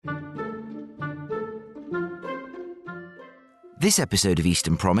This episode of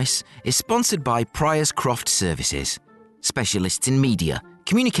Eastern Promise is sponsored by Prior's Croft Services, specialists in media,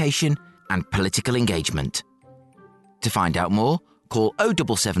 communication and political engagement. To find out more, call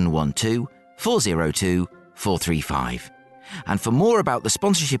 07712 402 435. And for more about the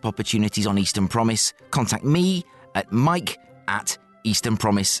sponsorship opportunities on Eastern Promise, contact me at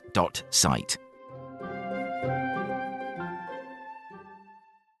mike@easternpromise.site.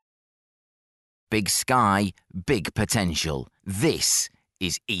 Big sky, big potential. This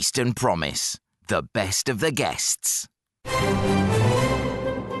is Eastern Promise, the best of the guests.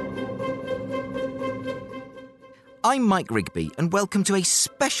 I'm Mike Rigby, and welcome to a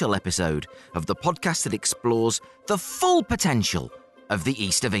special episode of the podcast that explores the full potential of the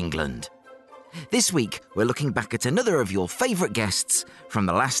East of England. This week, we're looking back at another of your favourite guests from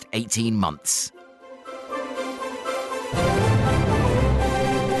the last 18 months.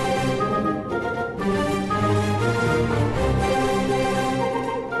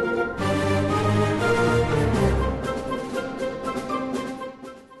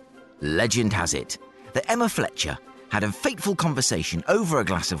 Legend has it that Emma Fletcher had a fateful conversation over a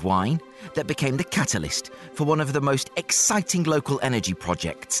glass of wine that became the catalyst for one of the most exciting local energy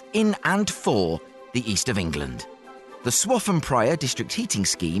projects in and for the East of England. The Swaffham Prior district heating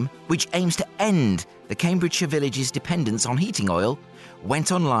scheme, which aims to end the Cambridgeshire village's dependence on heating oil,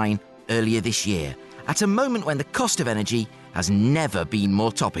 went online earlier this year at a moment when the cost of energy has never been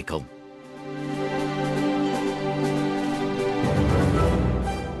more topical.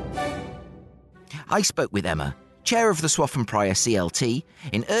 I spoke with Emma, chair of the Swaffham Prior CLT,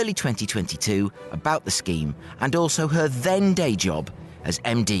 in early 2022 about the scheme and also her then day job as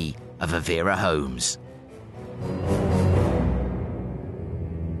MD of Evera Homes.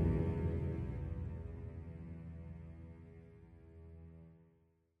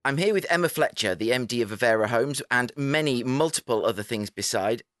 I'm here with Emma Fletcher, the MD of Evera Homes, and multiple other things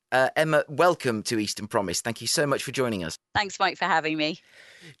beside. Emma, welcome to Eastern Promise. Thank you so much for joining us. Thanks, Mike, for having me.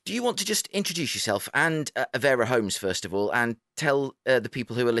 Do you want to just introduce yourself and Evera Homes, first of all, and tell the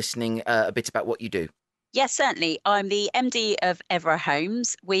people who are listening a bit about what you do? Yes, certainly. I'm the MD of Evera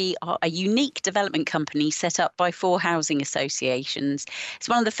Homes. We are a unique development company set up by 4 housing associations. It's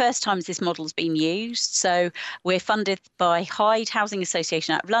one of the first times this model's been used. So we're funded by Hyde Housing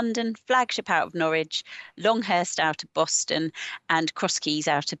Association out of London, Flagship out of Norwich, Longhurst out of Boston, and Crosskeys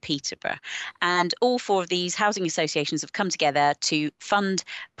out of Peterborough. And all 4 of these housing associations have come together to fund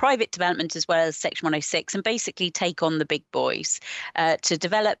private development as well as Section 106 and basically take on the big boys to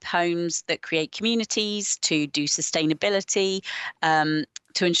develop homes that create communities, to do sustainability,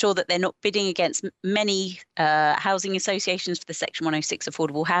 to ensure that they're not bidding against many housing associations for the Section 106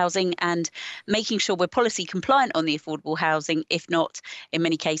 affordable housing, and making sure we're policy compliant on the affordable housing, if not, in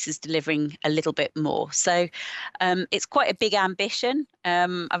many cases, delivering a little bit more. So it's quite a big ambition.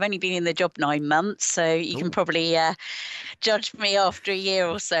 I've only been in the job 9 months, so you can probably judge me after a year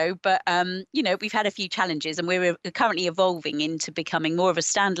or so. But, we've had a few challenges, and we're currently evolving into becoming more of a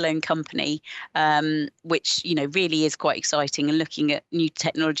standalone company, which, really is quite exciting, and looking at new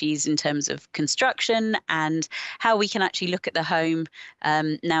technologies in terms of construction and how we can actually look at the home.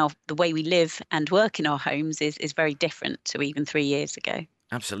 Now, the way we live and work in our homes is very different to even 3 years ago.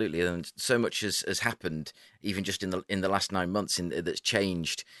 Absolutely, and so much has happened, even just in the last 9 months, that's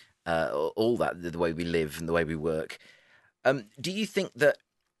changed all that, the way we live and the way we work. Do you think that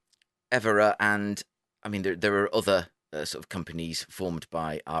Evera, and I mean, there are other sort of companies formed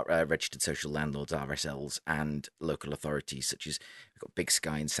by our registered social landlords, RSLs, and local authorities, such as we've got Big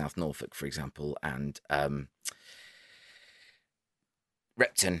Sky in South Norfolk, for example, and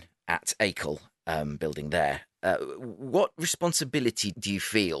Repton at Acle, building there. What responsibility do you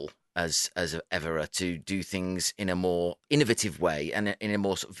feel as Evera to do things in a more innovative way, and in a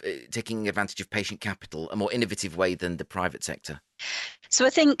more sort of taking advantage of patient capital, a more innovative way than the private sector? So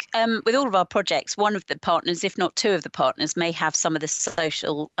I think with all of our projects, one of the partners, if not 2 of the partners, may have some of the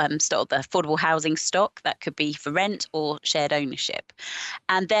social stock, the affordable housing stock that could be for rent or shared ownership.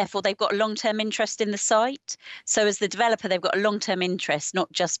 And therefore, they've got a long-term interest in the site. So as the developer, they've got a long-term interest,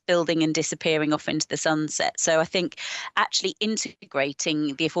 not just building and disappearing off into the sunset. So I think actually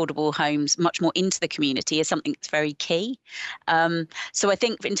integrating the affordable homes much more into the community is something that's very key. So I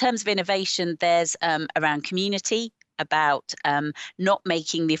think in terms of innovation, there's around community, about not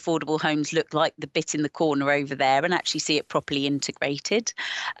making the affordable homes look like the bit in the corner over there, and actually see it properly integrated.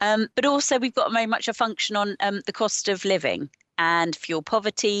 But also we've got very much a function on the cost of living. And fuel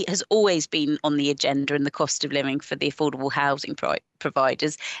poverty has always been on the agenda, and the cost of living for the affordable housing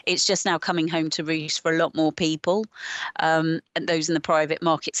providers. It's just now coming home to roost for a lot more people, and those in the private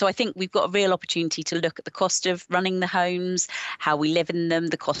market. So I think we've got a real opportunity to look at the cost of running the homes, how we live in them,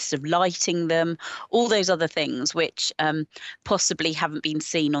 the cost of lighting them, all those other things which possibly haven't been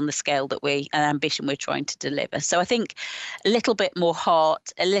seen on the scale that an ambition we're trying to deliver. So I think a little bit more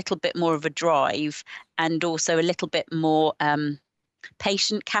heart, a little bit more of a drive, and also a little bit more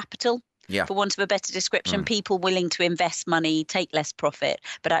patient capital, Yeah. for want of a better description. People willing to invest money, take less profit,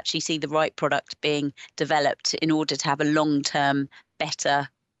 but actually see the right product being developed in order to have a long-term, better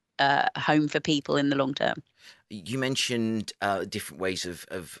home for people in the long term. You mentioned different ways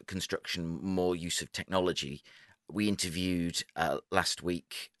of construction, more use of technology. We interviewed last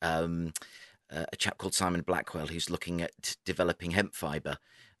week a chap called Simon Blackwell, who's looking at developing hemp fibre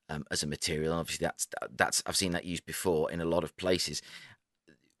as a material. Obviously, that's I've seen that used before in a lot of places.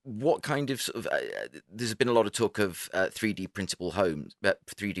 What kind of there's been a lot of talk of 3D printable homes,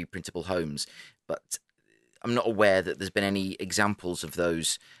 but I'm not aware that there's been any examples of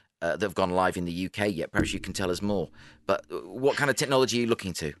those that have gone live in the UK yet. Perhaps you can tell us more. But what kind of technology are you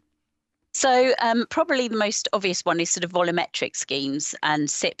looking to? So probably the most obvious one is sort of volumetric schemes and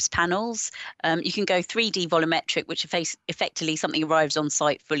SIPS panels. You can go 3D volumetric, which effectively something arrives on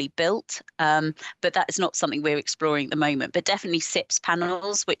site fully built, but that is not something we're exploring at the moment. But definitely SIPS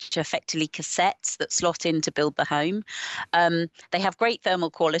panels, which are effectively cassettes that slot in to build the home. They have great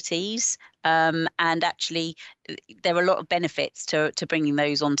thermal qualities. And actually, there are a lot of benefits to bringing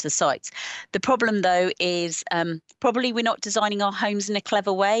those onto sites. The problem, though, is probably we're not designing our homes in a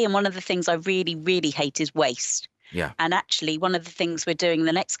clever way. And one of the things I really, really hate is waste. Yeah. And actually, one of the things we're doing in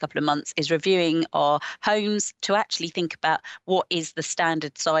the next couple of months is reviewing our homes to actually think about what is the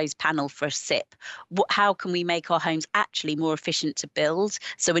standard size panel for a SIP. How can we make our homes actually more efficient to build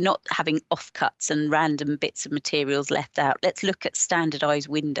so we're not having offcuts and random bits of materials left out? Let's look at standardized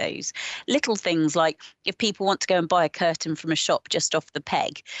windows. Little things like if people want to go and buy a curtain from a shop just off the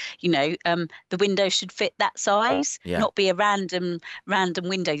peg, the window should fit that size, not be a random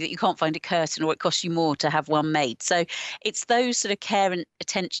window that you can't find a curtain or it costs you more to have one made. So it's those sort of care and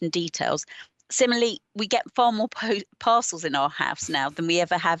attention details. Similarly, we get far more parcels in our house now than we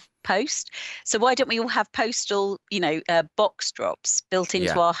ever have post. So why don't we all have postal, box drops built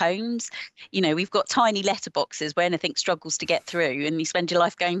into our homes? We've got tiny letterboxes where anything struggles to get through, and you spend your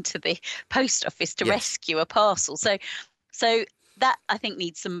life going to the post office to rescue a parcel. So that I think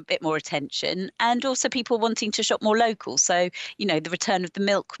needs some bit more attention, and also people wanting to shop more local. So, the return of the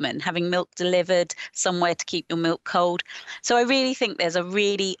milkman, having milk delivered somewhere to keep your milk cold. So I really think there's a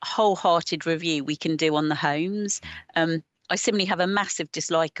really wholehearted review we can do on the homes. I similarly have a massive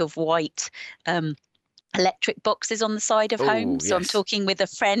dislike of white electric boxes on the side of homes. So I'm talking with a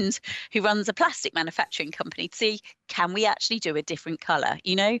friend who runs a plastic manufacturing company to see, can we actually do a different colour,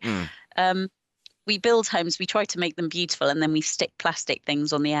 We build homes, we try to make them beautiful, and then we stick plastic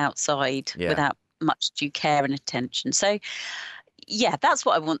things on the outside without much due care and attention. So, that's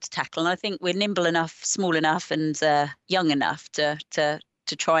what I want to tackle. And I think we're nimble enough, small enough, and young enough to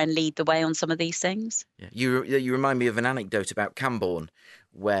try and lead the way on some of these things. Yeah. You remind me of an anecdote about Camborne,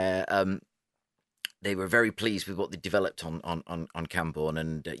 where they were very pleased with what they developed on Camborne,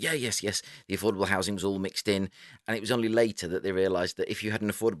 and yes, the affordable housing was all mixed in, and it was only later that they realised that if you had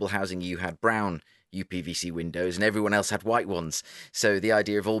an affordable housing, you had brown UPVC windows, and everyone else had white ones. So the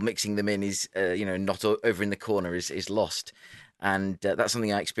idea of all mixing them in is, not over in the corner is lost, and that's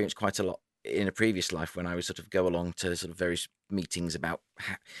something I experienced quite a lot in a previous life when I would sort of go along to sort of various meetings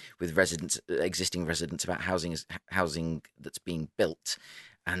with existing residents about housing that's being built.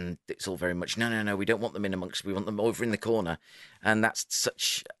 And it's all very much, no, we don't want them in amongst, we want them over in the corner. And that's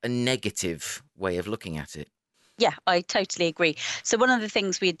such a negative way of looking at it. Yeah, I totally agree. So one of the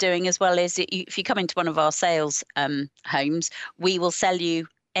things we're doing as well is if you come into one of our sales homes, we will sell you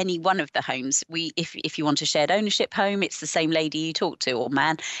any one of the homes. If you want a shared ownership home, it's the same lady you talk to, or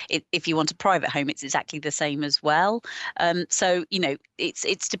man. If you want a private home, it's exactly the same as well. So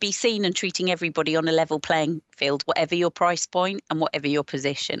it's to be seen and treating everybody on a level playing field, whatever your price point and whatever your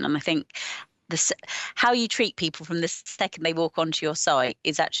position. And I think how you treat people from the second they walk onto your site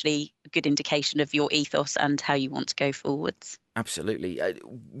is actually a good indication of your ethos and how you want to go forwards. Absolutely.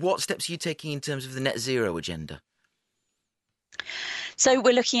 What steps are you taking in terms of the net zero agenda? So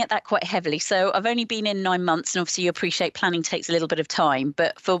we're looking at that quite heavily. So I've only been in 9 months, and obviously you appreciate planning takes a little bit of time.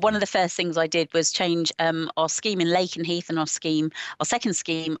 But for one of the first things I did was change our scheme in Lakenheath and our second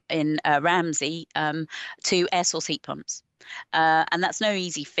scheme in Ramsey to air source heat pumps. And that's no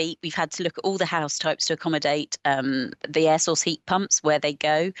easy feat. We've had to look at all the house types to accommodate the air source heat pumps where they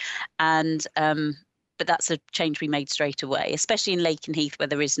go. And but that's a change we made straight away, especially in Lakenheath where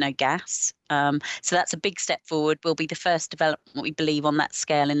there is no gas. So that's a big step forward. We'll be the first development, we believe, on that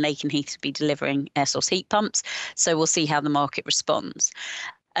scale in Lakenheath to be delivering air source heat pumps. So we'll see how the market responds.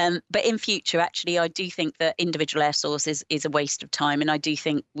 But in future, actually, I do think that individual air source is a waste of time. And I do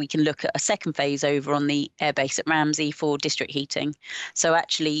think we can look at a second phase over on the airbase at Ramsey for district heating. So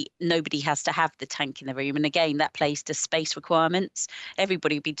actually, nobody has to have the tank in the room. And again, that plays to space requirements.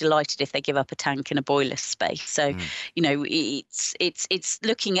 Everybody would be delighted if they give up a tank and a boiler space. So, it's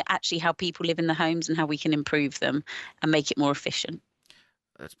looking at actually how people live in the homes and how we can improve them and make it more efficient.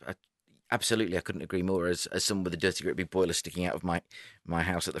 Absolutely, I couldn't agree more. As someone with a dirty, great big boiler sticking out of my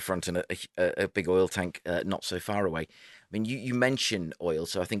house at the front and a big oil tank not so far away. I mean, you mention oil,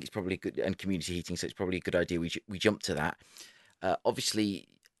 so I think it's probably good, and community heating, so it's probably a good idea we jump to that. Obviously,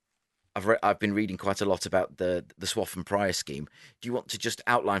 I've been reading quite a lot about the Swaffham Prior scheme. Do you want to just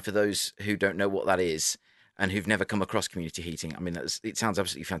outline for those who don't know what that is and who've never come across community heating? I mean, it sounds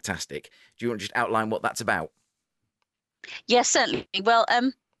absolutely fantastic. Do you want to just outline what that's about? Yes, certainly. Well,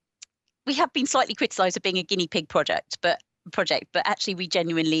 we have been slightly criticised of being a guinea pig project, but actually we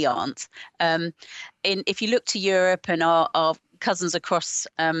genuinely aren't. If you look to Europe and our cousins across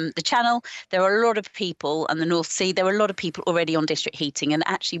the Channel, there are a lot of people, and the North Sea, there are a lot of people already on district heating, and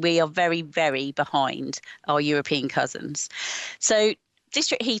actually we are very, very behind our European cousins. So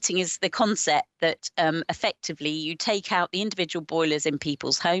district heating is the concept that effectively you take out the individual boilers in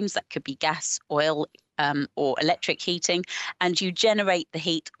people's homes. That could be gas, oil, or electric heating, and you generate the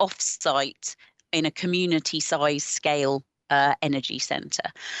heat off-site in a community-size scale energy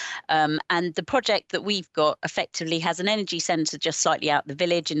centre. And the project that we've got effectively has an energy centre just slightly out the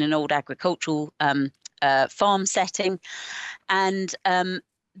village in an old agricultural farm setting. And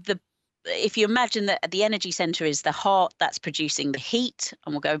if you imagine that the energy centre is the heart that's producing the heat,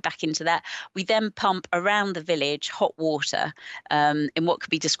 and we'll go back into that, we then pump around the village hot water in what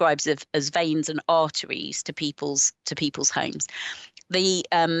could be described as veins and arteries to people's homes. The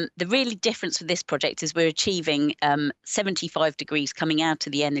really difference with this project is we're achieving 75 degrees coming out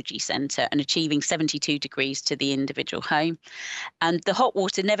of the energy centre and achieving 72 degrees to the individual home. And the hot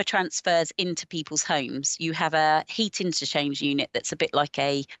water never transfers into people's homes. You have a heat interchange unit that's a bit like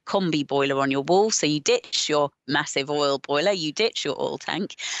a combi boiler on your wall. So you ditch your massive oil boiler, you ditch your oil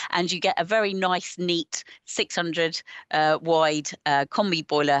tank, and you get a very nice, neat 600 wide combi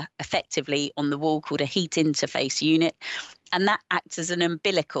boiler effectively on the wall called a heat interface unit. And that acts as an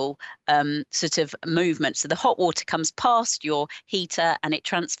umbilical sort of movement. So the hot water comes past your heater and it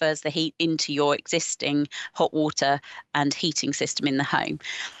transfers the heat into your existing hot water and heating system in the home.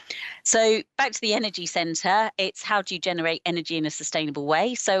 So back to the energy centre, it's how do you generate energy in a sustainable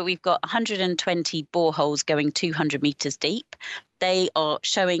way? So we've got 120 boreholes going 200 metres deep. They are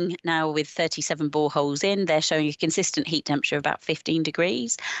showing now, with 37 boreholes in, they're showing a consistent heat temperature of about 15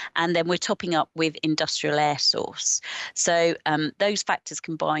 degrees. And then we're topping up with industrial air source. So those factors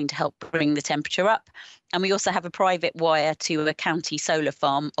combine to help bring the temperature up. And we also have a private wire to a county solar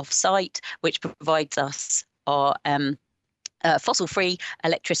farm off-site, which provides us our fossil-free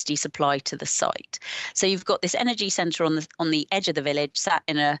electricity supply to the site. So you've got this energy centre on the edge of the village, sat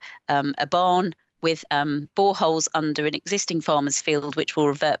in a barn with boreholes under an existing farmer's field, which will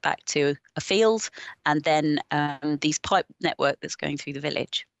revert back to a field, and then these pipe network that's going through the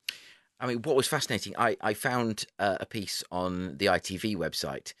village. I mean, what was fascinating, I found a piece on the ITV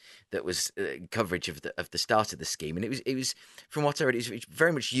website that was coverage of the start of the scheme, and it was from what I read, it was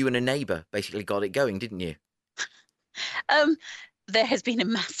very much you and a neighbour basically got it going, didn't you? There has been a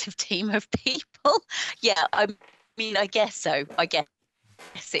massive team of people. Yeah, I mean, I guess so. I guess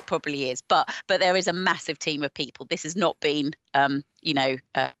it probably is, but there is a massive team of people. This has not been, a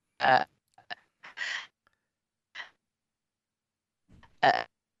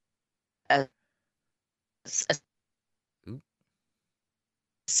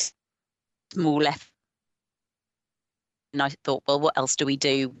small effort. And I thought, well, what else do we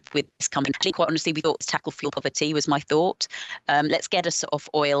do with this company? Actually, quite honestly, we thought to tackle fuel poverty was my thought. Let's get us off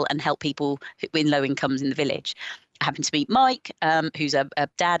oil and help people in low incomes in the village. I happened to meet Mike, who's a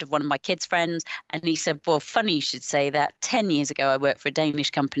dad of one of my kids' friends. And he said, well, funny you should say that. 10 years ago, I worked for a Danish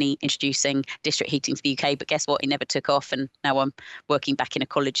company introducing district heating to the UK. But guess what? It never took off. And now I'm working back in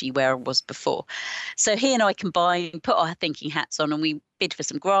ecology where I was before. So he and I combined, put our thinking hats on, and we bid for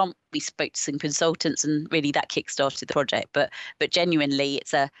some grant. We spoke to some consultants, and really that kickstarted the project. But genuinely,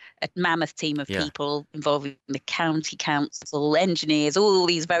 it's a mammoth team of people involving the county council, engineers, all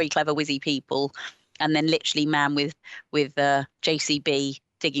these very clever, whizzy people. And then literally man with JCB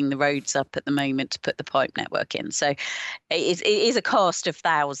digging the roads up at the moment to put the pipe network in. So it is a cast of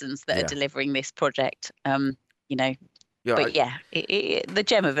thousands that are Yeah. delivering this project. You know, Yeah. but yeah, the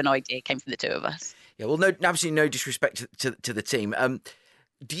gem of an idea came from the two of us. Yeah. Well, no, absolutely no disrespect to the team.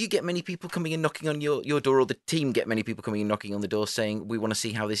 Do you get many people coming and knocking on your door, or the team get many people coming and knocking on the door saying, "We want to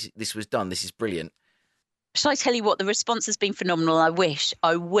see how this was done. This is brilliant." Shall I tell you what? The response has been phenomenal. I wish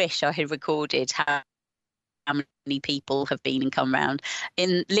I had recorded how many people have been and come round.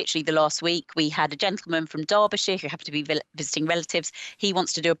 In literally the last week, we had a gentleman from Derbyshire who happened to be visiting relatives. He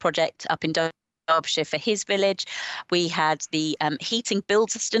wants to do a project up in Derbyshire for his village. We had the Heating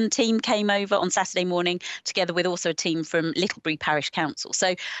Bilderston team came over on Saturday morning, together with also a team from Littlebury Parish Council.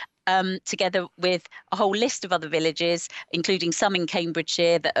 So together with a whole list of other villages, including some in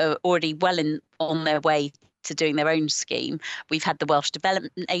Cambridgeshire that are already on their way to doing their own scheme. We've had the Welsh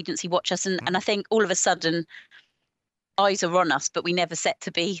Development Agency watch us, and I think all of a sudden eyes are on us, but we never set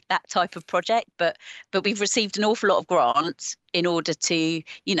to be that type of project. But we've received an awful lot of grants in order to,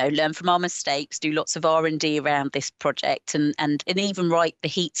 learn from our mistakes, do lots of R&D around this project, and even write the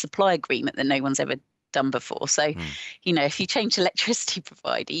heat supply agreement that no one's ever done before. So, if you change electricity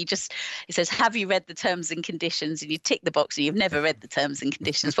provider, it says, have you read the terms and conditions? And you tick the box and you've never read the terms and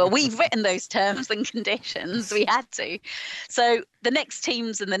conditions. Well, we've written those terms and conditions. We had to. So the next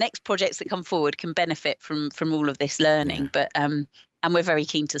teams and the next projects that come forward can benefit from all of this learning. Yeah. But and we're very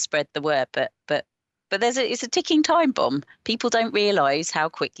keen to spread the word. But it's a ticking time bomb. People don't realise how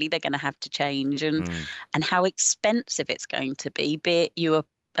quickly they're going to have to change and how expensive it's going to be it you are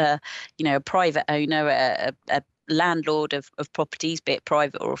a private owner, a landlord of properties, be it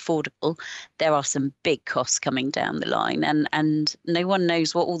private or affordable. There are some big costs coming down the line, and no one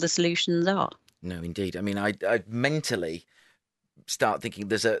knows what all the solutions are. No, indeed. I mean, I mentally start thinking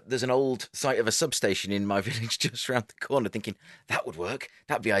there's an old site of a substation in my village just around the corner, thinking that would work.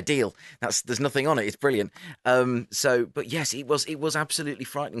 That'd be ideal. There's nothing on it. It's brilliant. But yes, it was absolutely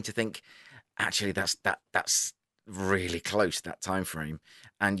frightening to think. Actually, that's really close, that time frame,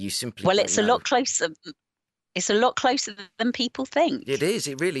 and you simply it's a lot closer. It's a lot closer than people think. It is.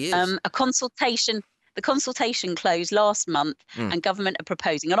 It really is. The consultation closed last month, and government are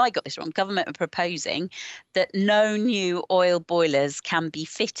proposing, and I got this wrong, government are proposing that no new oil boilers can be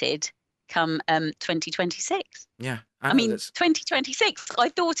fitted come 2026. Yeah, I mean, 2026. I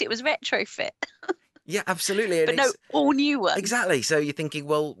thought it was retrofit. Yeah, absolutely. But no, all new ones. Exactly. So you're thinking,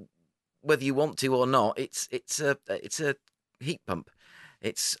 well, whether you want to or not, it's a heat pump.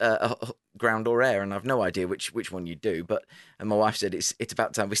 It's a ground or air, and I've no idea which one you do. And my wife said it's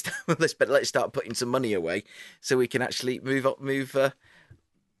about time let's start putting some money away so we can actually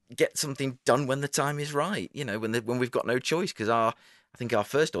get something done when the time is right. When we've got no choice, because I think our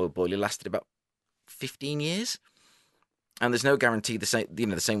first oil boiler lasted about 15 years, and there's no guarantee the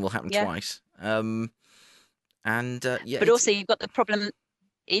same will happen twice. But also you've got the problem.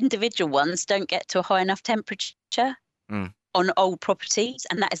 Individual ones don't get to a high enough temperature on old properties,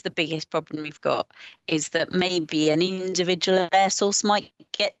 and that is the biggest problem we've got, is that maybe an individual air source might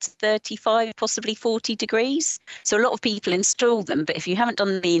get to 35, possibly 40 degrees. So a lot of people install them, but if you haven't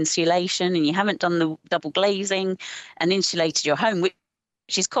done the insulation and you haven't done the double glazing and insulated your home, which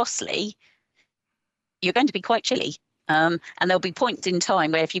is costly, you're going to be quite chilly. And there'll be points in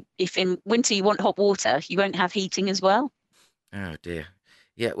time where if in winter you want hot water, you won't have heating as well. Oh dear.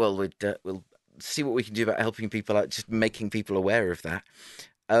 Yeah, well, we'll see what we can do about helping people out, just making people aware of that.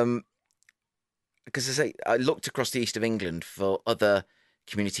 Because as I say, I looked across the east of England for other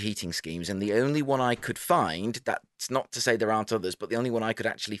community heating schemes, and the only one I could find, that's not to say there aren't others, but the only one I could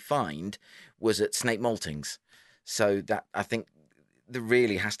actually find was at Snape Maltings. So that, I think, there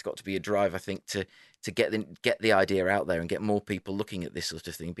really has got to be a drive, I think, to get the idea out there and get more people looking at this sort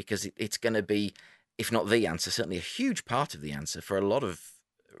of thing, because it's going to be, if not the answer, certainly a huge part of the answer for a lot of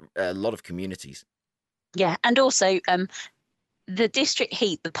communities. Yeah, and also the district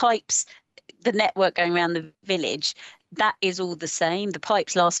heat, the pipes, the network going around the village, that is all the same. The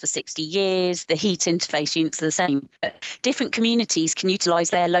pipes last for 60 years. The heat interface units are the same. But different communities can utilise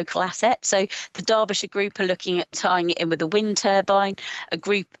their local assets. So the Derbyshire group are looking at tying it in with a wind turbine. A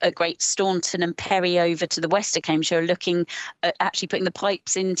group at Great Staunton and Perry over to the west of Cambridgeshire are looking at actually putting the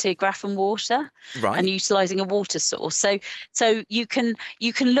pipes into Grafham Water, right, and utilising a water source. So you can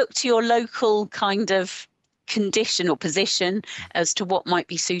look to your local kind of condition or position as to what might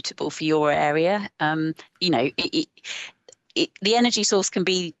be suitable for your area. The energy source can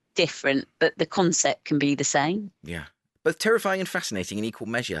be different, but the concept can be the same. Yeah, both terrifying and fascinating in equal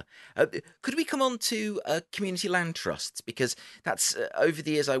measure. Could we come on to community land trusts? Because that's over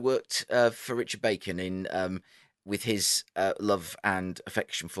the years I worked for Richard Bacon in with his love and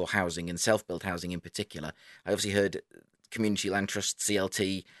affection for housing and self-built housing in particular. I obviously heard Community Land Trust,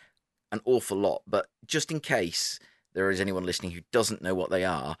 CLT, an awful lot, but just in case there is anyone listening who doesn't know what they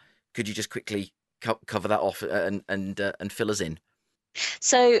are, could you just quickly cover that off and fill us in?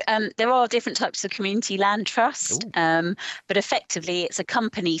 So there are different types of community land trust, Ooh. but effectively it's a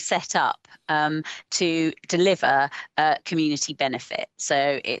company set up to deliver community benefit.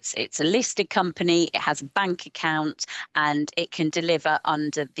 So it's a listed company, it has a bank account, and it can deliver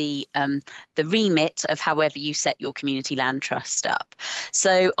under the remit of however you set your community land trust up.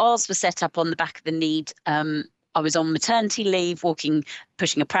 So ours was set up on the back of the need. I was on maternity leave,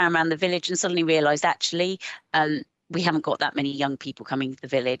 pushing a pram around the village, and suddenly realised actually. We haven't got that many young people coming to the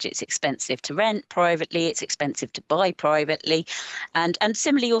village. It's expensive to rent privately. It's expensive to buy privately. And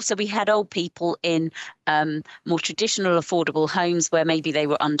similarly, also, we had old people in more traditional affordable homes where maybe they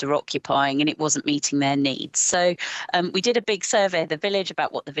were under occupying and it wasn't meeting their needs. So we did a big survey of the village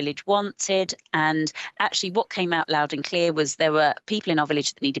about what the village wanted. And actually what came out loud and clear was there were people in our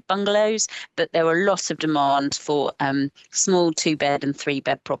village that needed bungalows, but there were lots of demand for small 2-bed and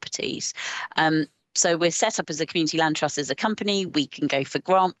 3-bed properties. So we're set up as a community land trust as a company. We can go for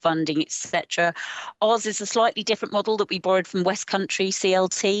grant funding, etc. Ours is a slightly different model that we borrowed from West Country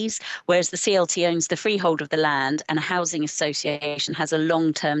CLTs, whereas the CLT owns the freehold of the land and a housing association has a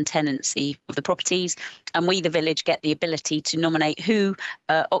long-term tenancy of the properties. And we, the village, get the ability to nominate who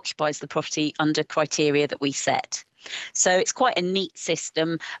occupies the property under criteria that we set. So it's quite a neat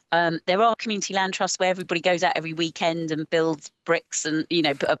system. There are community land trusts where everybody goes out every weekend and builds bricks and,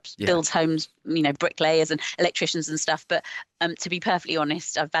 builds homes, bricklayers and electricians and stuff. But to be perfectly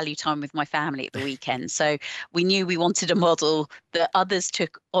honest, I value time with my family at the weekend. So we knew we wanted a model that others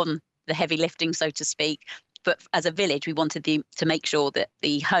took on the heavy lifting, so to speak. But as a village, we wanted to make sure that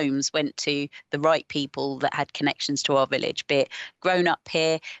the homes went to the right people that had connections to our village, be it grown up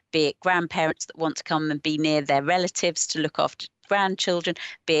here, be it grandparents that want to come and be near their relatives to look after grandchildren,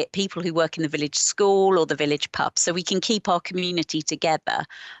 be it people who work in the village school or the village pub. So we can keep our community together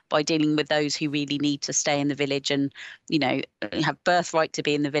by dealing with those who really need to stay in the village and, have birthright to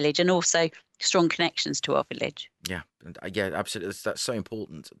be in the village and also strong connections to our village. Yeah, and yeah, absolutely. That's so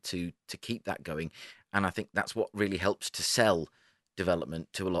important to keep that going, and I think that's what really helps to sell development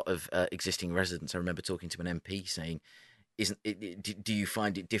to a lot of existing residents. I remember talking to an MP saying, "Isn't it, do you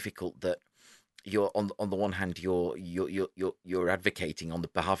find it difficult that you're on the one hand you're advocating on the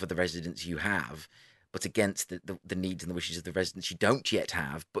behalf of the residents you have, but against the needs and the wishes of the residents you don't yet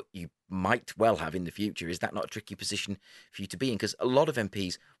have, but you might well have in the future? Is that not a tricky position for you to be in? Because a lot of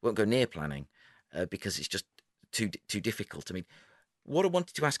MPs won't go near planning because it's just too difficult. I mean, what I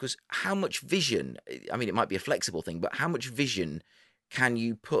wanted to ask was how much vision. I mean, it might be a flexible thing, but how much vision can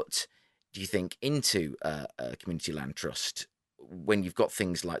you put, do you think, into a community land trust when you've got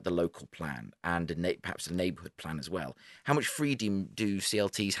things like the local plan and perhaps a neighbourhood plan as well? How much freedom do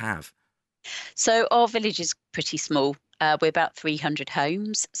CLTs have? So our village is pretty small. We're about 300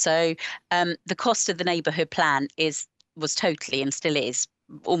 homes. So the cost of the neighbourhood plan was totally and still is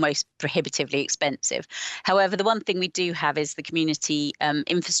almost prohibitively expensive. However, the one thing we do have is the community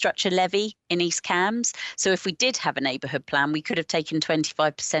infrastructure levy in East Cambs. So if we did have a neighbourhood plan, we could have taken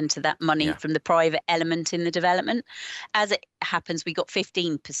 25% of that money from the private element in the development. As it happens, we got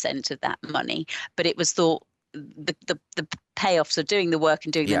 15% of that money, but it was thought the payoffs of doing the work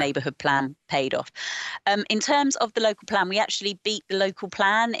and doing the neighbourhood plan paid off. In terms of the local plan, we actually beat the local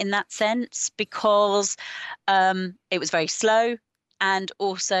plan in that sense because it was very slow. And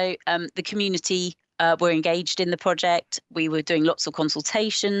also the community were engaged in the project. We were doing lots of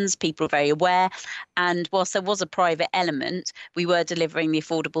consultations. People were very aware. And whilst there was a private element, we were delivering the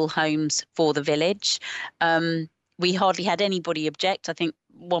affordable homes for the village. We hardly had anybody object. I think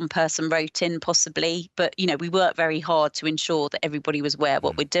one person wrote in possibly, but, we worked very hard to ensure that everybody was aware of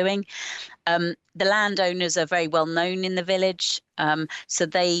what we're doing. The landowners are very well known in the village. So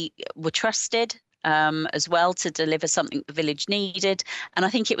they were trusted as well to deliver something the village needed. And I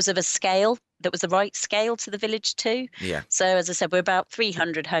think it was of a scale that was the right scale to the village too. Yeah. So as I said, we're about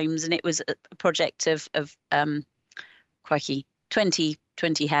 300 homes and it was a project of crikey, 20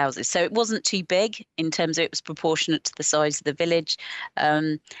 houses. So it wasn't too big in terms of it was proportionate to the size of the village.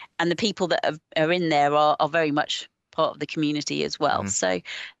 And the people that are in there are very much part of the community as well. So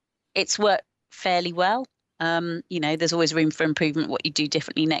it's worked fairly well. There's always room for improvement, what you do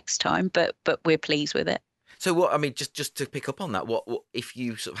differently next time, but we're pleased with it. So what, I mean, just to pick up on that, what if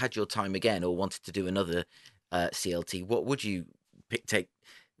you sort of had your time again or wanted to do another CLT, what would you take?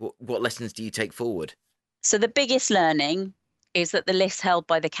 What lessons do you take forward? So the biggest learning is that the lists held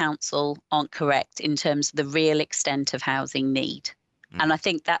by the council aren't correct in terms of the real extent of housing need. And I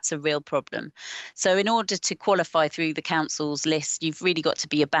think that's a real problem. So in order to qualify through the council's list, you've really got to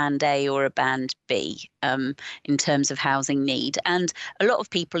be a band A or a band B in terms of housing need. And a lot of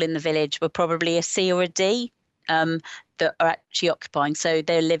people in the village were probably a C or a D that are actually occupying. So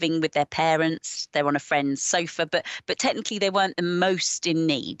they're living with their parents, they're on a friend's sofa, but technically they weren't the most in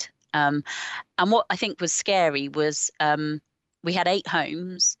need. And what I think was scary was we had 8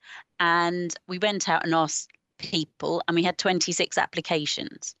 homes and we went out and asked people and we had 26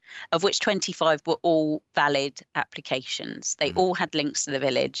 applications, of which 25 were all valid applications. They all had links to the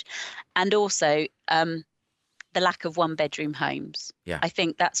village. And also the lack of 1-bedroom homes. Yeah. I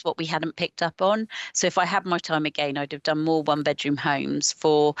think that's what we hadn't picked up on. So if I had my time again, I'd have done more 1-bedroom homes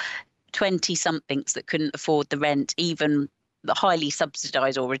for 20 somethings that couldn't afford the rent, even the highly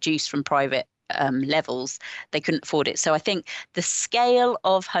subsidized or reduced from private levels. They couldn't afford it. So I think the scale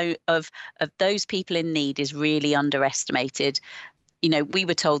of those people in need is really underestimated. You know, we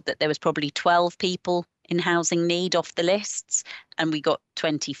were told that there was probably 12 people in housing need off the lists, and we got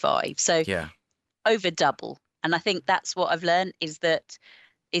 25. So Yeah. over double. And I think that's what I've learned is that,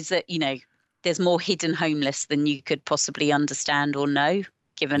 you know, there's more hidden homeless than you could possibly understand or know,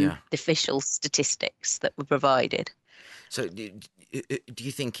 given the official statistics that were provided. So do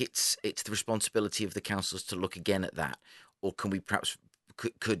you think it's the responsibility of the councils to look again at that, or can we perhaps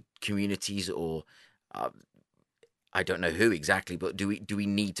could communities or I don't know who exactly, but do we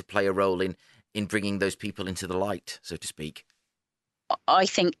need to play a role in bringing those people into the light, so to speak? I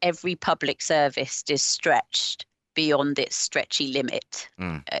think every public service is stretched beyond its stretchy limit.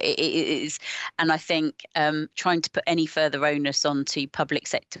 It is, and I think trying to put any further onus onto public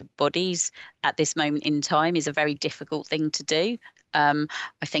sector bodies at this moment in time is a very difficult thing to do. I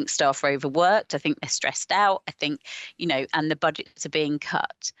think staff are overworked. I think they're stressed out. I think, you know, and the budgets are being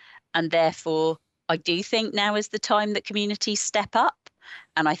cut. And therefore, I do think now is the time that communities step up.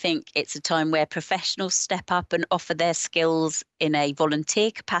 And I think it's a time where professionals step up and offer their skills in a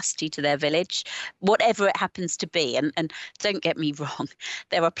volunteer capacity to their village, whatever it happens to be. And don't get me wrong,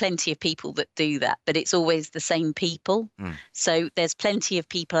 there are plenty of people that do that, but it's always the same people. So there's plenty of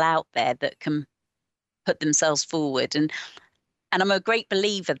people out there that can put themselves forward. And I'm a great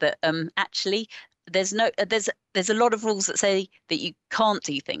believer that actually there's a lot of rules that say that you can't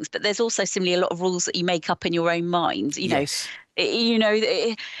do things, but there's also similarly a lot of rules that you make up in your own mind. You know,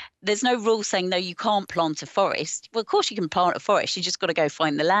 there's no rule saying no, you can't plant a forest. Well, of course you can plant a forest. You just got to go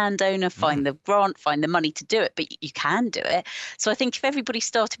find the landowner, find the grant, find the money to do it, but you can do it. So I think if everybody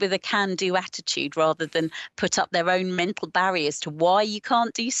started with a can-do attitude rather than put up their own mental barriers to why you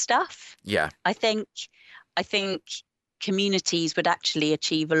can't do stuff, I think communities would actually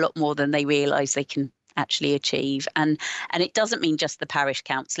achieve a lot more than they realise they can actually achieve. And it doesn't mean just the parish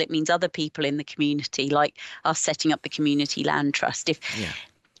council. It means other people in the community, like us setting up the community land trust. If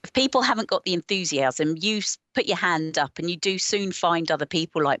people haven't got the enthusiasm, you put your hand up and you do soon find other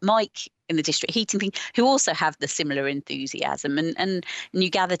people like Mike in the district heating thing who also have the similar enthusiasm, and you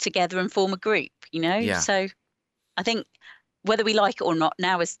gather together and form a group, you know. So I think whether we like it or not,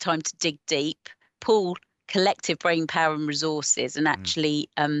 now is the time to dig deep, pull collective brain power and resources, and actually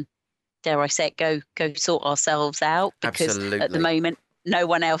dare I say it, go sort ourselves out, because at the moment no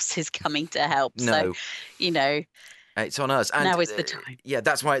one else is coming to help. So, you know, it's on us. And now is the time.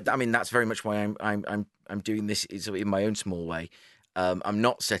 That's why. I mean, that's very much why I'm doing this in my own small way. I'm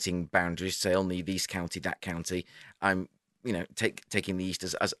not setting boundaries, say only this county, that county. I'm, you know, taking the East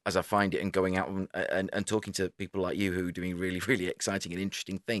as I find it, and going out and talking to people like you who are doing really, really exciting and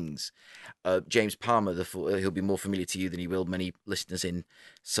interesting things. James Palmer, he'll be more familiar to you than he will many listeners in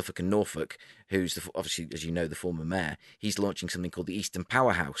Suffolk and Norfolk, who's obviously, as you know, the former mayor. He's launching something called the Eastern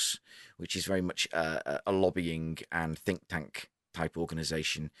Powerhouse, which is very much a lobbying and think tank type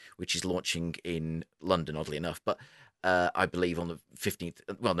organisation, which is launching in London, oddly enough. But I believe on the 15th.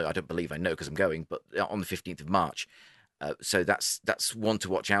 Well, no, I don't believe. I know because I'm going. But on the 15th of March. So that's one to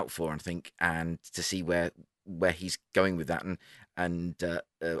watch out for, I think, and to see where he's going with that. And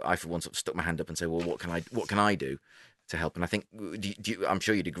I, for one, sort of stuck my hand up and say, well, what can I do to help? And I think I'm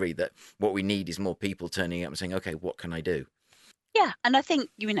sure you'd agree that what we need is more people turning up and saying, okay, what can I do? Yeah, and I think,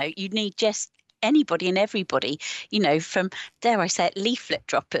 you know, you need just anybody and everybody, you know, from, dare I say it, leaflet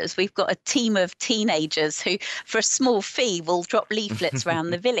droppers. We've got a team of teenagers who, for a small fee, will drop leaflets around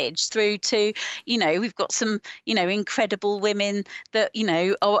the village, through to, you know, we've got some, you know, incredible women that, you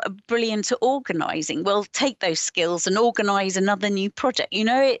know, are brilliant at organising. Well, take those skills and organise another new project. You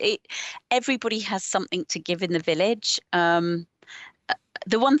know, everybody has something to give in the village.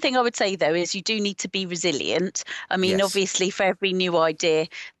 The one thing I would say, though, is you do need to be resilient. I mean, Yes. obviously, for every new idea,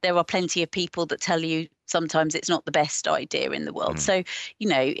 there are plenty of people that tell you sometimes it's not the best idea in the world. Mm. So,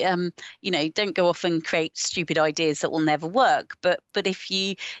 don't go off and create stupid ideas that will never work. But if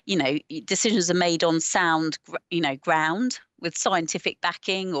decisions are made on sound, ground with scientific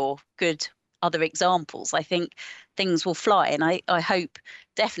backing or good other examples, I think things will fly. And I hope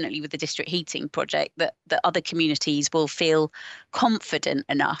definitely with the district heating project that other communities will feel confident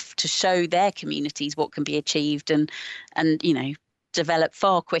enough to show their communities what can be achieved and develop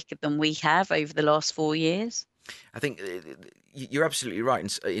far quicker than we have over the last 4 years. I think you're absolutely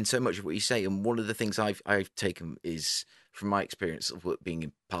right in so much of what you say. And one of the things I've taken is from my experience of being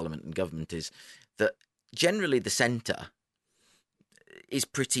in Parliament and government is that generally the centre is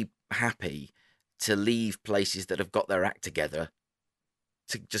pretty happy to leave places that have got their act together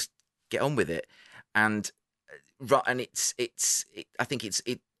to just get on with it. And I think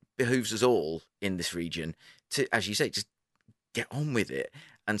it behooves us all in this region to, as you say, just get on with it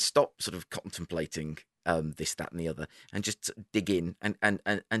and stop sort of contemplating this, that, and the other, and just dig in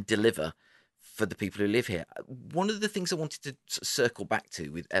and deliver for the people who live here. One of the things I wanted to circle back to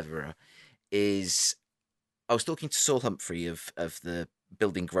with Evera is I was talking to Saul Humphrey of the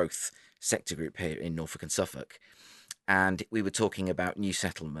Building Growth Sector Group here in Norfolk and Suffolk, and we were talking about new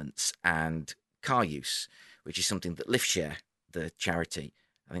settlements and car use, which is something that LiftShare, the charity,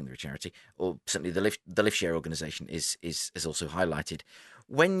 I think they're a charity, or certainly the LiftShare organisation is also highlighted.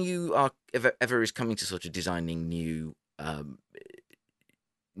 When you are ever is coming to sort of designing new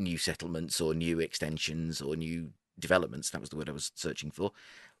settlements or new extensions or new developments, that was the word I was searching for.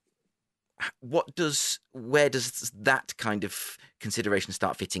 Where does that kind of consideration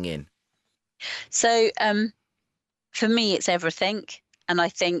start fitting in? So for me, it's everything. And I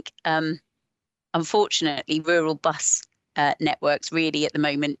think, unfortunately, rural bus networks really at the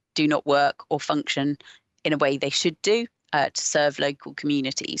moment do not work or function in a way they should do to serve local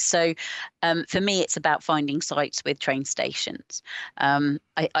communities. So for me, it's about finding sites with train stations.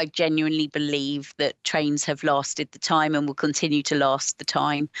 I genuinely believe that trains have lasted the time and will continue to last the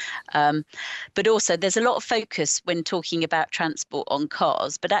time. But also, there's a lot of focus when talking about transport on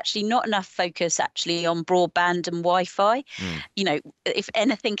cars, but actually not enough focus actually on broadband and Wi-Fi. Mm. If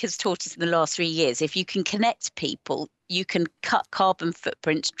anything has taught us in the last 3 years, if you can connect people, you can cut carbon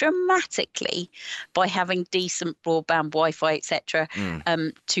footprints dramatically by having decent broadband, Wi-Fi, etc.,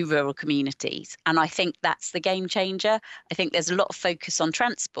 to rural communities. And I think that's the game changer. I think there's a lot of focus on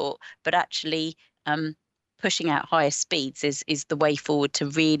transport, but actually pushing out higher speeds is the way forward to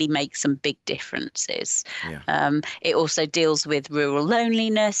really make some big differences. Yeah. It also deals with rural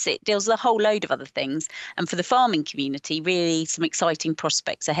loneliness. It deals with a whole load of other things. And for the farming community, really some exciting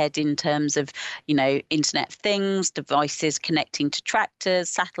prospects ahead in terms of, Internet of Things, devices connecting to tractors,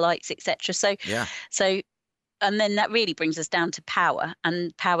 satellites, etc. Yeah. And then that really brings us down to power,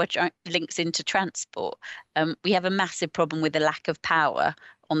 and power links into transport. We have a massive problem with the lack of power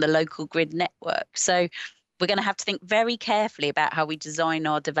on the local grid network. So we're going to have to think very carefully about how we design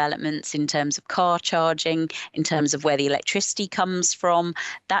our developments in terms of car charging, in terms of where the electricity comes from,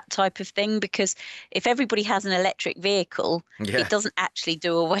 that type of thing. Because if everybody has an electric vehicle, Yeah. it doesn't actually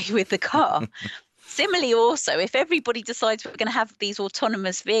do away with the car. Similarly, also, if everybody decides we're going to have these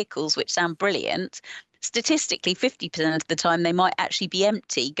autonomous vehicles, which sound brilliant, statistically, 50% of the time they might actually be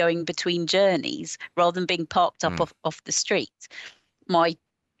empty going between journeys rather than being parked up off the street. My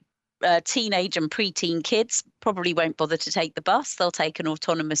teenage and preteen kids probably won't bother to take the bus. They'll take an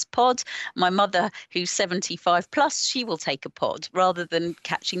autonomous pod. My mother, who's 75 plus, she will take a pod rather than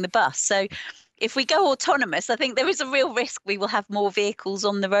catching the bus. So if we go autonomous, I think there is a real risk we will have more vehicles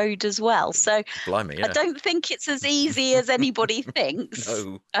on the road as well. So Blimey, yeah. I don't think it's as easy as anybody thinks.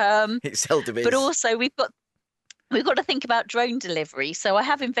 No, it seldom is. But also we've got to think about drone delivery. So I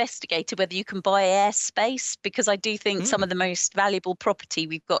have investigated whether you can buy airspace, because I do think some of the most valuable property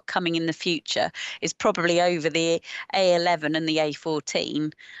we've got coming in the future is probably over the A11 and the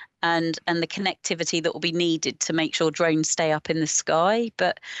A14 and the connectivity that will be needed to make sure drones stay up in the sky.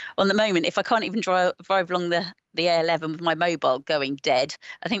 But on the moment, if I can't even drive along the A11 with my mobile going dead,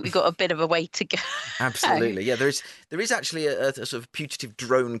 I think we've got a bit of a way to go. Absolutely. Yeah, there is actually a sort of putative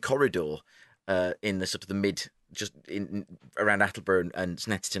drone corridor in the sort of the mid, just in around Attleborough and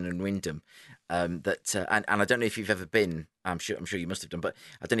Snetterton and Wymondham, and I don't know if you've ever been. I'm sure you must have done, but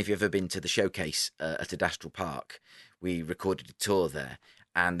I don't know if you've ever been to the showcase at Adastral Park. We recorded a tour there,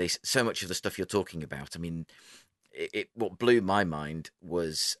 and there's so much of the stuff you're talking about. I mean, what blew my mind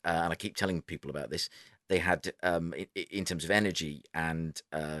was, and I keep telling people about this. They had in terms of energy and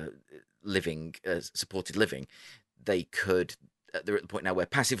living, supported living, they could they're at the point now where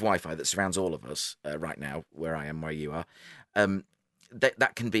passive Wi-Fi that surrounds all of us right now, where I am, where you are,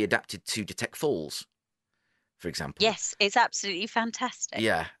 that can be adapted to detect falls, for example. Yes, it's absolutely fantastic.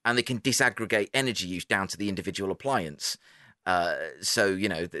 Yeah, and they can disaggregate energy use down to the individual appliance. So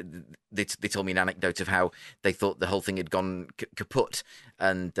they told me an anecdote of how they thought the whole thing had gone kaput,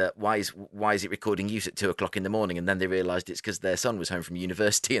 and why is it recording use at 2 o'clock in the morning? And then they realised it's because their son was home from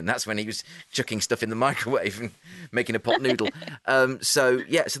university, and that's when he was chucking stuff in the microwave and making a pot noodle. So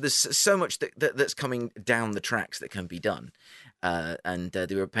there's so much that's coming down the tracks that can be done. And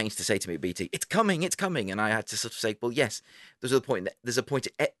they were pains to say to me at BT, it's coming, and I had to sort of say, well, yes, there's a point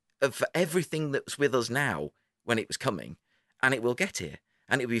of everything that's with us now when it was coming, and it will get here,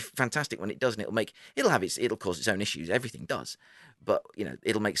 and it'll be fantastic when it does, and it'll cause its own issues. Everything does, but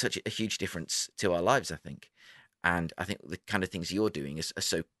it'll make such a huge difference to our lives, I think. And I think the kind of things you're doing are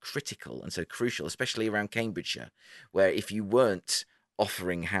so critical and so crucial, especially around Cambridgeshire, where if you weren't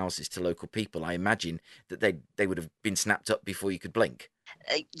offering houses to local people, I imagine that they would have been snapped up before you could blink.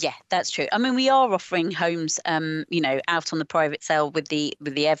 Yeah, that's true. I mean, we are offering homes, out on the private sale with the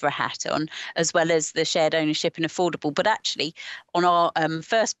Evera hat on, as well as the shared ownership and affordable. But actually, on our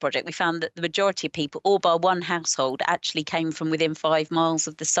first project, we found that the majority of people, all but one household, actually came from within 5 miles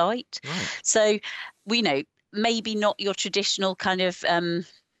of the site. Right. So we know maybe not your traditional kind of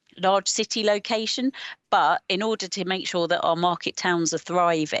large city location, but in order to make sure that our market towns are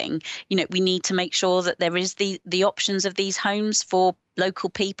thriving, we need to make sure that there is the options of these homes for local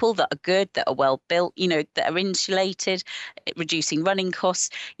people that are good, that are well built, that are insulated, reducing running costs,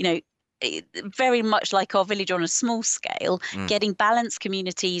 very much like our village on a small scale. Getting balanced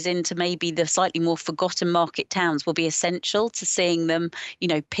communities into maybe the slightly more forgotten market towns will be essential to seeing them,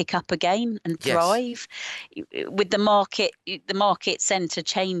 pick up again and thrive. Yes. With the market centre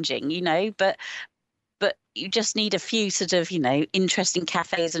changing, but you just need a few sort of, interesting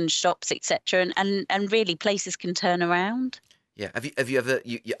cafes and shops, etc., and really places can turn around. Yeah. Have you ever?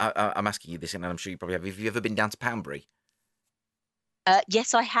 I'm asking you this, and I'm sure you probably have. Have you ever been down to Poundbury?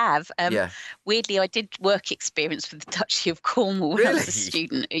 Yes, I have. Yeah. Weirdly, I did work experience with the Duchy of Cornwall when I was a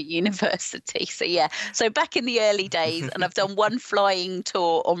student at university. So yeah, so back in the early days, and I've done one flying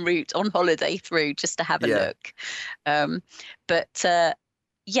tour en route on holiday through just to have a look.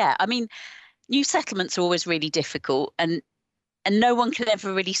 Yeah, I mean, new settlements are always really difficult, and no one can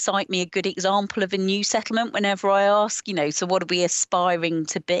ever really cite me a good example of a new settlement whenever I ask, so what are we aspiring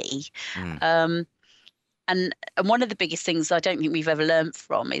to be? And one of the biggest things I don't think we've ever learned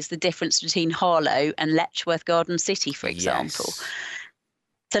from is the difference between Harlow and Letchworth Garden City, for example. Yes.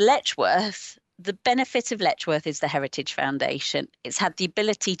 So Letchworth, the benefit of Letchworth is the Heritage Foundation. It's had the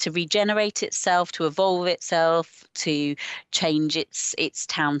ability to regenerate itself, to evolve itself, to change its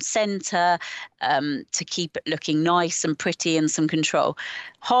town centre, to keep it looking nice and pretty and some control.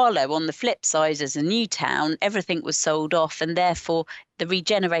 Harlow, on the flip side, as a new town, everything was sold off, and therefore the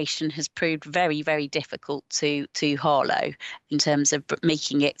regeneration has proved very, very difficult to Harlow in terms of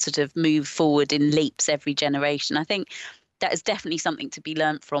making it sort of move forward in leaps every generation. I think that is definitely something to be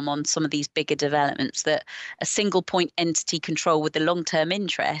learnt from on some of these bigger developments, that a single point entity control with the long-term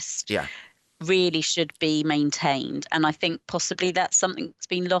interest really should be maintained. And I think possibly that's something that's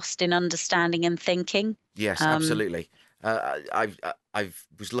been lost in understanding and thinking. Yes, absolutely. I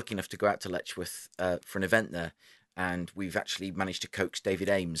was lucky enough to go out to Letchworth for an event there, and we've actually managed to coax David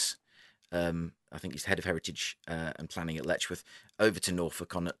Ames, I think he's head of heritage and planning at Letchworth, over to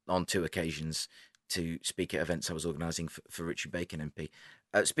Norfolk on 2 occasions to speak at events I was organising for Richard Bacon MP.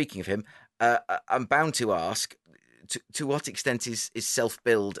 Speaking of him, I'm bound to ask, to what extent is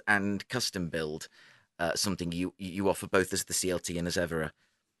self-build and custom build something you offer both as the CLT and as Evera?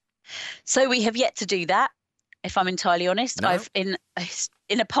 So we have yet to do that, if I'm entirely honest. No? I've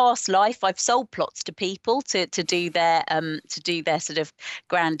in a past life, I've sold plots to people to do their sort of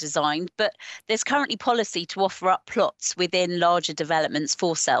grand design, but there's currently policy to offer up plots within larger developments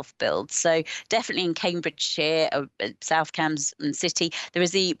for self-build. So definitely in Cambridgeshire, South Cambs and City, there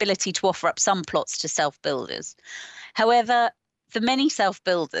is the ability to offer up some plots to self-builders. However, for many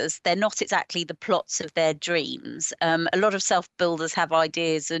self-builders, they're not exactly the plots of their dreams. A lot of self-builders have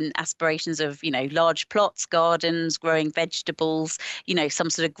ideas and aspirations of, large plots, gardens, growing vegetables, some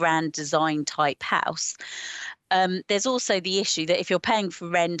sort of grand design type house. There's also the issue that if you're paying for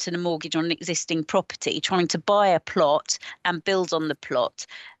rent and a mortgage on an existing property, trying to buy a plot and build on the plot,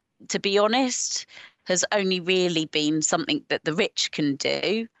 to be honest, has only really been something that the rich can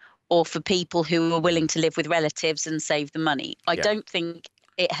do, or for people who are willing to live with relatives and save the money. I don't think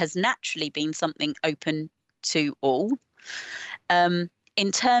it has naturally been something open to all. In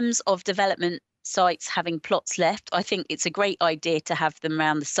terms of development sites having plots left. I think it's a great idea to have them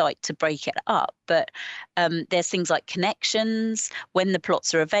around the site to break it up. But there's things like connections, when the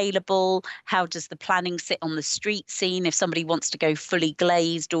plots are available, how does the planning sit on the street scene if somebody wants to go fully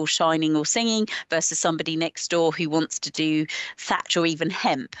glazed or shining or singing versus somebody next door who wants to do thatch or even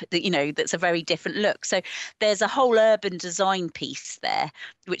hemp, that, that's a very different look. So there's a whole urban design piece there,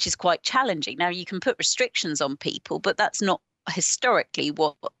 which is quite challenging. Now, you can put restrictions on people, but that's not historically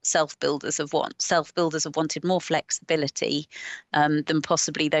what self-builders have wanted. Self-builders have wanted more flexibility than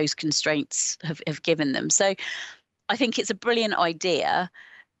possibly those constraints have given them. So I think it's a brilliant idea,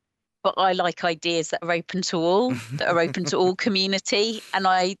 but I like ideas that are open to all, that are open to all community. And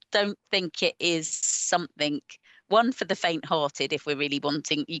I don't think it is something, one, for the faint-hearted. If we're really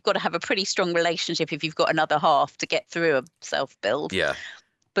wanting, you've got to have a pretty strong relationship if you've got another half to get through a self-build. Yeah.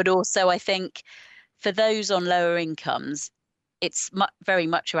 But also I think for those on lower incomes, it's very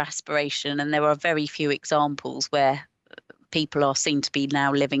much your aspiration, and there are very few examples where people are seen to be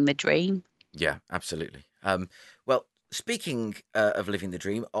now living the dream. Yeah, absolutely. Well, speaking of living the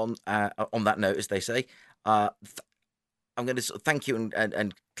dream, on that note, as they say, I'm going to thank you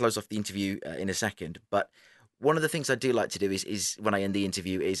and close off the interview in a second. But one of the things I do like to do is when I end the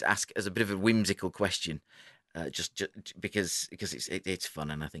interview is ask as a bit of a whimsical question. Just because it's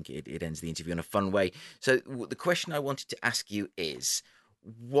fun, and I think it ends the interview in a fun way. So the question I wanted to ask you is,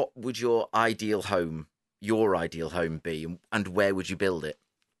 what would your ideal home be, and where would you build it?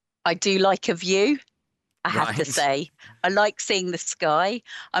 I do like a view, I have to say. I like seeing the sky.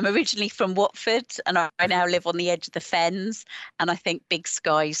 I'm originally from Watford, and I now live on the edge of the Fens, and I think big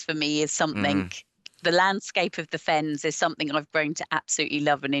skies for me is something... The landscape of the Fens is something I've grown to absolutely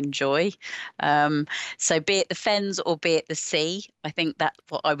love and enjoy. So be it the Fens or be it the sea, I think that's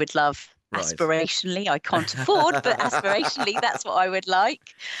what I would love aspirationally. I can't afford, but aspirationally, that's what I would like.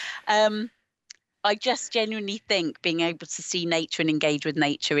 I just genuinely think being able to see nature and engage with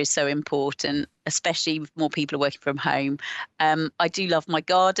nature is so important, especially if more people are working from home. I do love my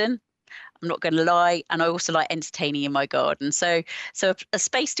garden. I'm not going to lie. And I also like entertaining in my garden. So a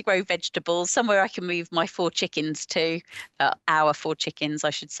space to grow vegetables, somewhere I can move my 4 chickens to, our 4 chickens, I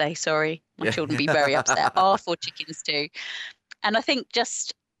should say. Sorry, my children will be very upset. Our 4 chickens too. And I think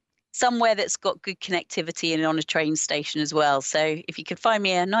just somewhere that's got good connectivity and on a train station as well. So if you could find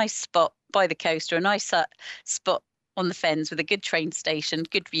me a nice spot by the coast or a nice spot on the Fens with a good train station,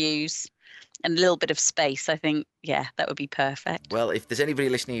 good views, and a little bit of space, I think, yeah, that would be perfect. Well, if there's anybody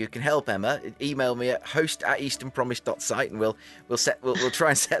listening who can help Emma, email me at host@easternpromise.site and we'll try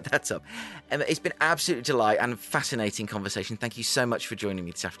and set that up. Emma, it's been an absolute delight and fascinating conversation. Thank you so much for joining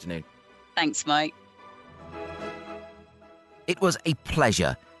me this afternoon. Thanks, Mike. It was a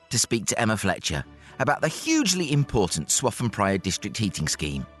pleasure to speak to Emma Fletcher about the hugely important Swaffham Prior district heating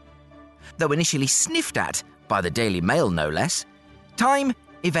scheme. Though initially sniffed at by the Daily Mail no less, time,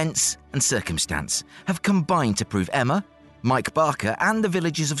 events and circumstance have combined to prove Emma, Mike Barker and the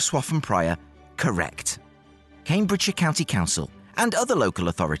villagers of Swaffham Prior correct. Cambridgeshire County Council and other local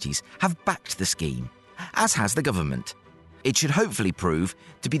authorities have backed the scheme, as has the government. It should hopefully prove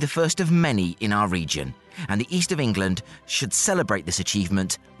to be the first of many in our region, and the East of England should celebrate this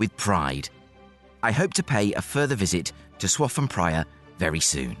achievement with pride. I hope to pay a further visit to Swaffham Prior very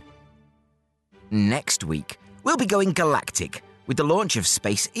soon. Next week, we'll be going galactic with the launch of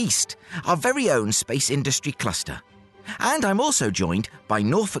Space East, our very own space industry cluster. And I'm also joined by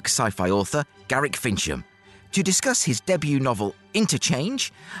Norfolk sci-fi author Garrick Fincham to discuss his debut novel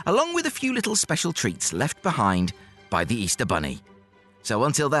Interchange, along with a few little special treats left behind by the Easter Bunny. So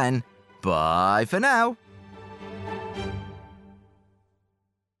until then, bye for now.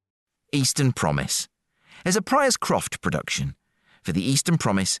 Eastern Promise is a Prior's Croft production for the Eastern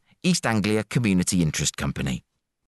Promise East Anglia Community Interest Company.